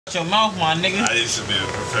Your mouth, my nigga. I used to be a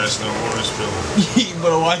professional orange peeler. You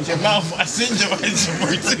better watch your mouth. I send your ass to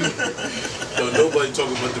work too. Yo, nobody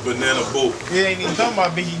talking about the banana boat. He ain't even talking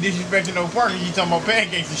about bitch. He disrespecting no party. He talking about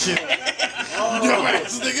pancakes and shit. Your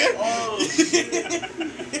ass, nigga.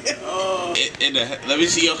 Let me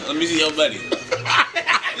see your buddy.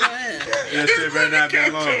 That shit better not be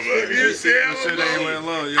low. That shit ain't went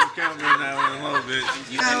low. Your account better not went low, bitch.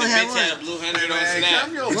 You and the bitch had a blue Hunnid on Snap.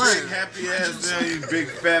 Come your big happy ass down, you big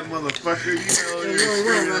fat motherfucker. You know you're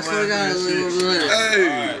screaming about that shit.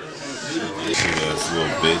 Hey! Ass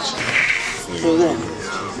little bitch.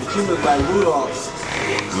 You look like Rudolph.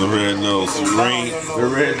 The red nose, green. The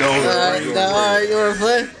red nose, green. Alright, you wanna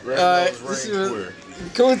play? Alright, this is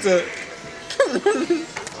come to.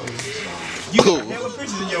 You got hella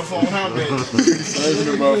pictures in your phone, huh, bitch?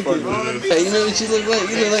 Hey, you know what you look like?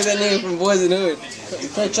 You look like that nigga from Boys in the Hood.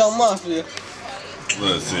 Like John Mafia.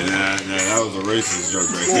 Listen, that was a racist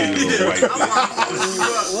joke right there, you little white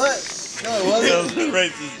bitch. What? No, it wasn't. That was a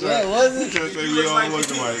racist joke. Yeah, it wasn't. You we all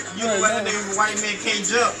look alike. You look like a nigga from White Man Can't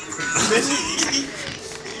Jump.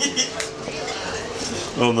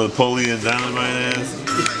 On the Napoleon Dynamite ass.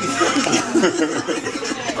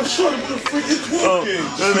 Oh,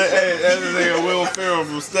 that's the nigga Will Ferrell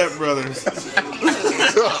from Step Brothers. That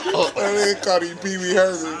nigga called him Pee Wee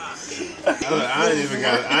Herman. I ain't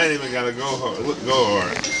even gotta go hard. Go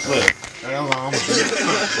hard. Look, that's all I'm gonna do.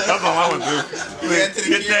 That's all I'm gonna do.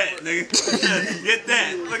 Get that, nigga. Get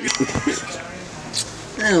that. Look at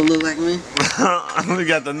That don't look like me. we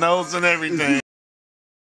got the nose and everything.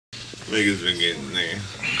 Niggas been getting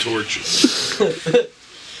tortured.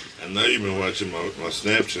 I know you've been watching my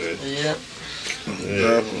Snapchat. Yeah.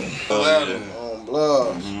 On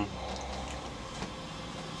blood.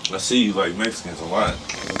 I see you like Mexicans a lot.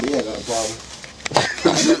 We ain't got a problem.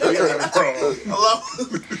 Hello?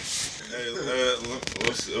 Hey,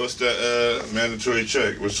 what's that mandatory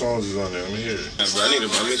check? What songs is on there? Let me hear it. I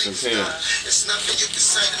need some pen. It's nothing you can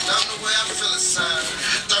say to numb the way I feel inside.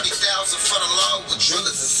 30,000 for the law with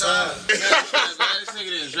drillers inside. This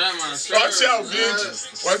nigga didn't drive my stir. Watch out,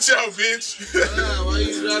 bitch. Watch out, bitch. Why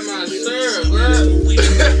you drive my stir, bro?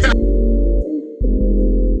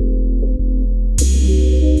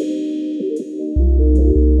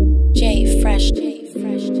 Fresh.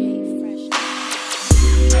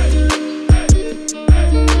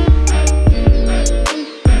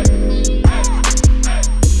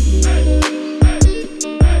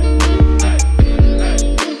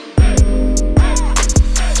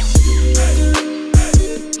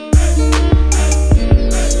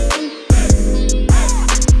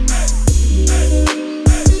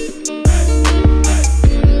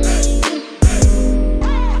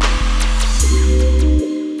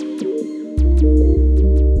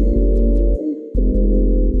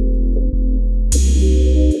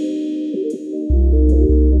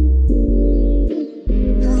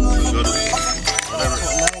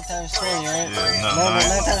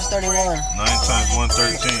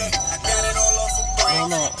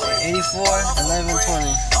 No, 84, 11,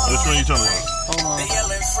 20. Which one you talking about? Hold on.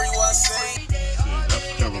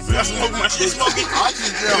 That's smoking my shit. Smoking. I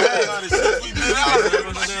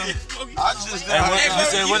just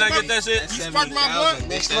And when I get that shit, You sparked my blood?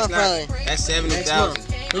 Next month, probably. That's Next 70,000.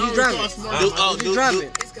 month. When you drop it? You drop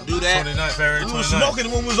it. Do that. 29th, February 29th. We was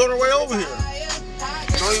smoking when we was on our way over here.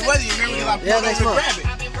 So you ready? You remember when I Yeah, next month. grab it?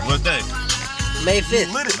 What day? May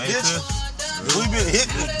 5th. Lit it, May bitch. 5th? We been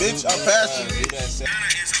hitting it, bitch. I passed you.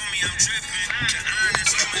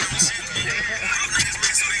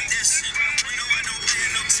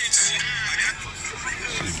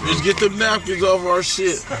 Just get the napkins off our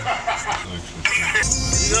shit.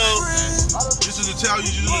 Yo, this is the towel you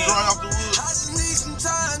use to dry off the wood.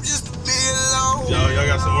 Y'all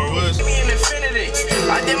got some more woods? Me in infinity.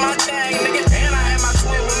 I did my thing, nigga, and I had my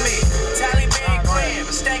twin with me. Tally big crib,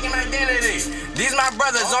 stacking identity. These my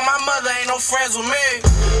brothers, on my mother, ain't no friends with me.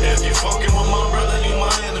 If you fucking with my brother, you my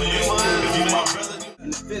enemy. If you my brother, in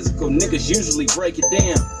the physical, niggas usually break it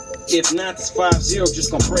down. If not, this 5-0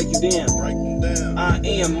 just gonna break you down. Break them down. I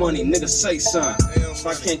am money, nigga, say something. If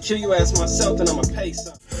I can't kill you, ask myself, then I'ma pay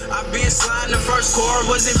something. I been sliding, the first chord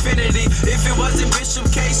was infinity. If it wasn't Bishop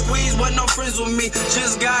K Squeeze, wasn't no friends with me.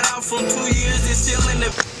 Just got out from 2 years and still in the.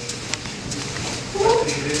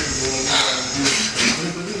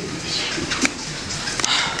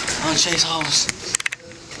 On Chase Holes.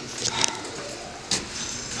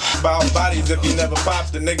 About bodies if you never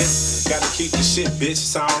popped the nigga. Gotta keep the shit, bitch.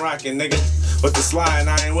 Sound rockin', nigga. But the slide,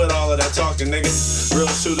 I ain't with all of that talking, nigga. Real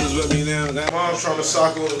shooters with me now. Mom's trying to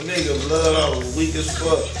sock with a nigga. Blood on, weak as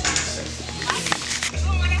fuck.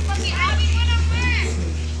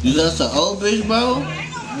 You got some old bitch, bro?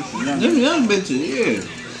 Them young bitches, yeah.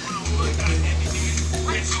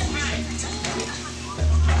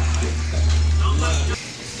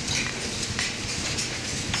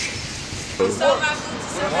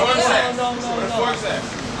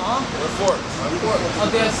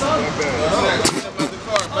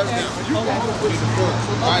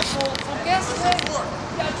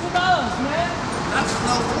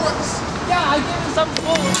 Yeah, I give him some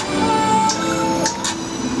food.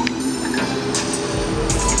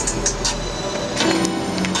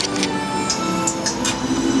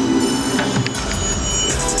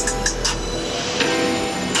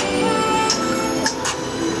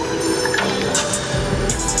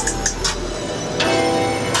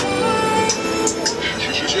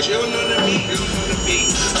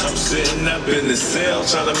 I'm sitting up in the cell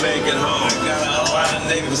trying to make it home. Got a lot of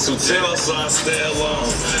niggas who tell, so I stay alone.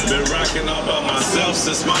 Been rocking all by myself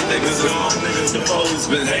since my niggas gone. The police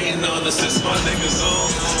been hating on us since my niggas on.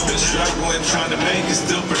 Been struggling, trying to make it,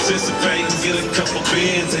 still participating. Get a couple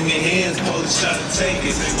bins in your hands, police try to take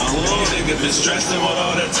it. My little nigga been stressing with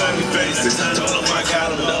all that time he faces. Told